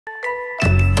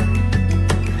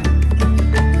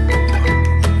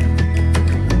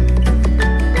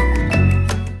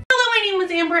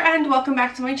welcome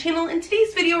back to my channel. In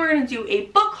today's video we're going to do a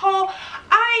book haul.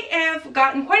 I have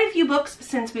gotten quite a few books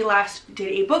since we last did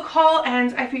a book haul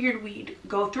and I figured we'd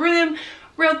go through them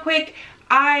real quick.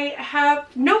 I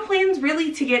have no plans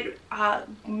really to get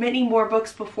many more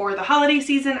books before the holiday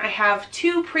season. I have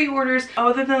 2 pre-orders.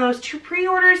 Other than those 2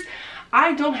 pre-orders,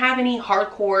 I don't have any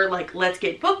hardcore like let's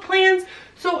get book plans,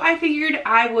 so I figured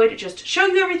I would just show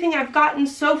you everything I've gotten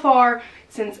so far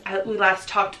since we last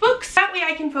talked books. That way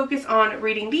I can focus on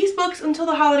reading these books until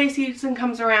the holiday season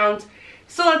comes around.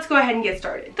 So let's go ahead and get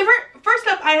started. First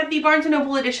up, I have the Barnes &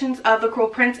 Noble editions of The Cruel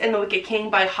Prince and The Wicked King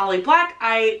by Holly Black.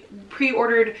 I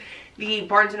pre-ordered the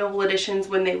Barnes & Noble editions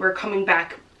when they were coming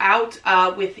back out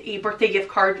with a birthday gift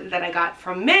card that I got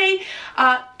from May,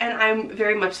 and I'm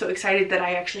very much so excited that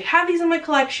I actually have these in my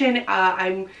collection.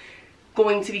 I'm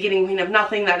going to be getting Queen of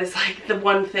Nothing. That is like the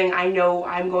one thing I know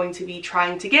I'm going to be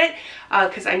trying to get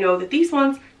because I know that these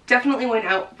ones definitely went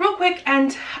out real quick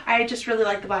and I just really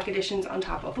like the black editions on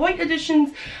top of white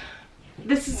editions.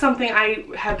 This is something I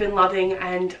have been loving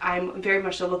and I'm very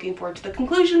much so looking forward to the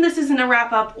conclusion. This isn't a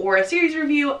wrap up or a series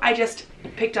review. I just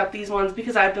picked up these ones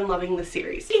because I've been loving the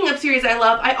series. Speaking of series I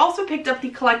love, I also picked up the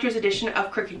collector's edition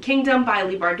of Crooked Kingdom by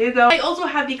Leigh Bardugo. I also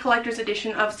have the collector's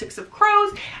edition of Six of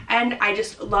Crows and I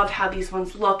just loved how these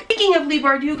ones look. Speaking of Leigh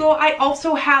Bardugo, I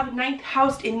also have Ninth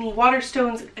House in the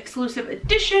Waterstones exclusive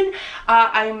edition.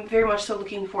 I'm very much so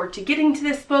looking forward to getting to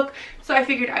this book, so I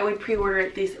figured I would pre-order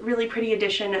this really pretty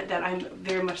edition that I'm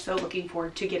very much so looking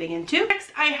forward to getting into.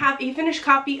 Next, I have a finished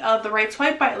copy of The Right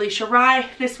Swipe by Alicia Rai.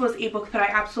 This was a book that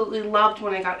I absolutely loved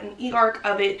when I got an e-arc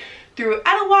of it through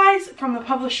Edelweiss from the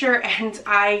publisher and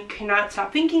I cannot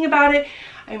stop thinking about it.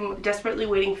 I'm desperately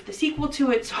waiting for the sequel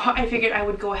to it, so I figured I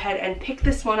would go ahead and pick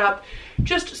this one up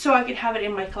just so I could have it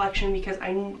in my collection because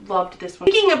I loved this one.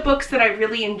 Speaking of books that I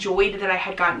really enjoyed that I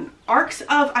had gotten arcs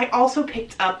of, I also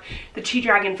picked up The Tea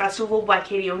Dragon Festival by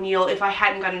Katie O'Neill. If I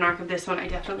hadn't got an arc of this one, I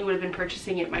definitely would have been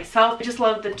purchasing it myself. I just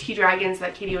love the tea dragons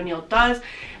that Katie O'Neill does,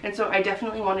 and so I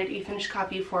definitely wanted a finished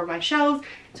copy for my shelves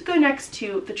to go next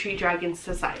to the Tree Dragons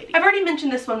Society. I've already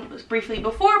mentioned this one briefly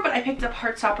before, but I picked up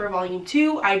Heartstopper Volume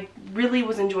 2. I really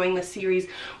was enjoying this series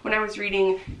when I was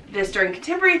reading this during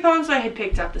Contemporary-thon, so I had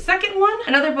picked up the second one.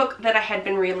 Another book that I had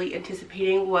been really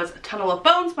anticipating was Tunnel of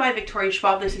Bones by Victoria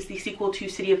Schwab. This is the sequel to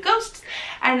City of Ghosts,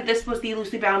 and this was the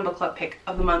Loosely Bound Book Club pick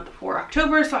of the month for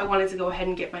October, so I wanted to go ahead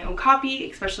and get my own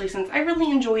copy, especially since I really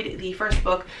enjoyed the first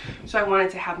book, so I wanted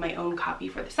to have my own copy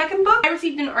for the second book. I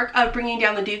received an arc of Bringing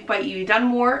Down the Duke by Evie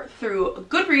Dunmore through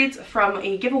Goodreads from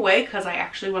a giveaway, because I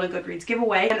actually won a Goodreads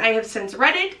giveaway, and I have since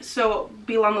read it, so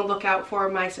be on the lookout for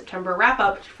my September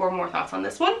wrap-up for more thoughts on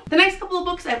this one. The next couple of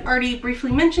books I've already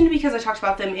briefly mentioned because I talked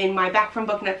about them in my Back from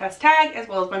Booknet Fest tag as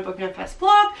well as my Booknet Fest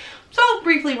blog, so I'll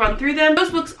briefly run through them. Those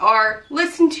books are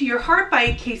Listen to Your Heart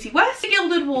by Casey West, The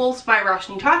Gilded Wolves by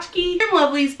Roshni Chokshi, Trim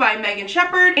Lovelies by Megan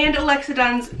Shepherd, and Alexa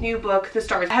Dunn's new book, The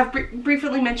Stars. I have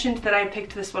briefly mentioned that I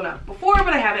picked this one up before,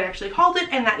 but I haven't actually hauled it,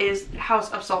 and that is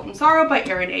House of Salt and Sorrow by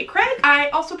Erin A. Craig. I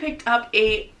also picked up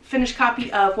a finished copy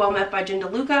of Well Met by Jen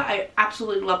DeLuca. I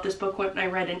absolutely loved this book when I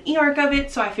read an e-arc of it,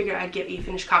 so I figured I'd get a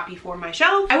finished copy for my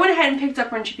shelf. I went ahead and picked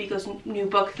up Rin Chipiko's new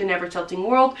book, The Never Tilting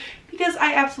World, because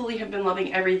I absolutely have been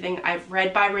loving everything I've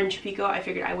read by Rin Chipiko. I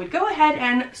figured I would go ahead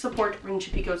and support Rin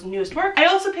Chipiko's newest work. I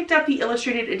also picked up the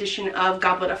illustrated edition of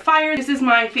Goblet of Fire. This is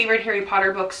my favorite Harry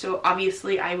Potter book, so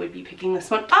obviously I would be picking this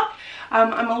one up.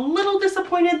 I'm a little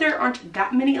disappointed there aren't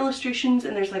that many illustrations,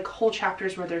 and there's like whole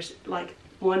chapters where there's like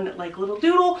one like little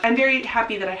doodle. I'm very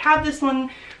happy that I have this one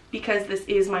because this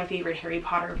is my favorite Harry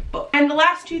Potter book. And the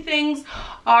last 2 things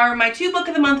are my 2 book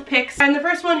of the month picks. And the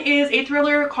first one is a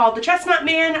thriller called The Chestnut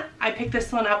Man. I picked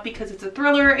this one up because it's a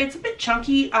thriller. It's a bit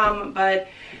chunky, but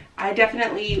I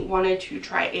definitely wanted to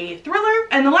try a thriller.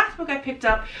 And the last book I picked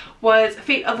up was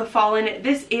Fate of the Fallen.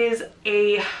 This is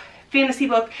a fantasy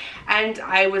book and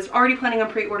I was already planning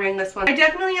on pre-ordering this one. I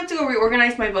definitely have to go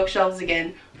reorganize my bookshelves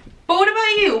again. But what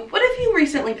about you? What have you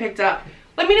recently picked up?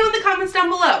 Let me know in the comments down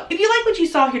below. If you like what you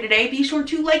saw here today, be sure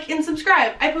to like and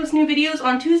subscribe. I post new videos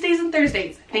on Tuesdays and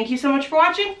Thursdays. Thank you so much for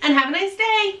watching and have a nice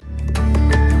day.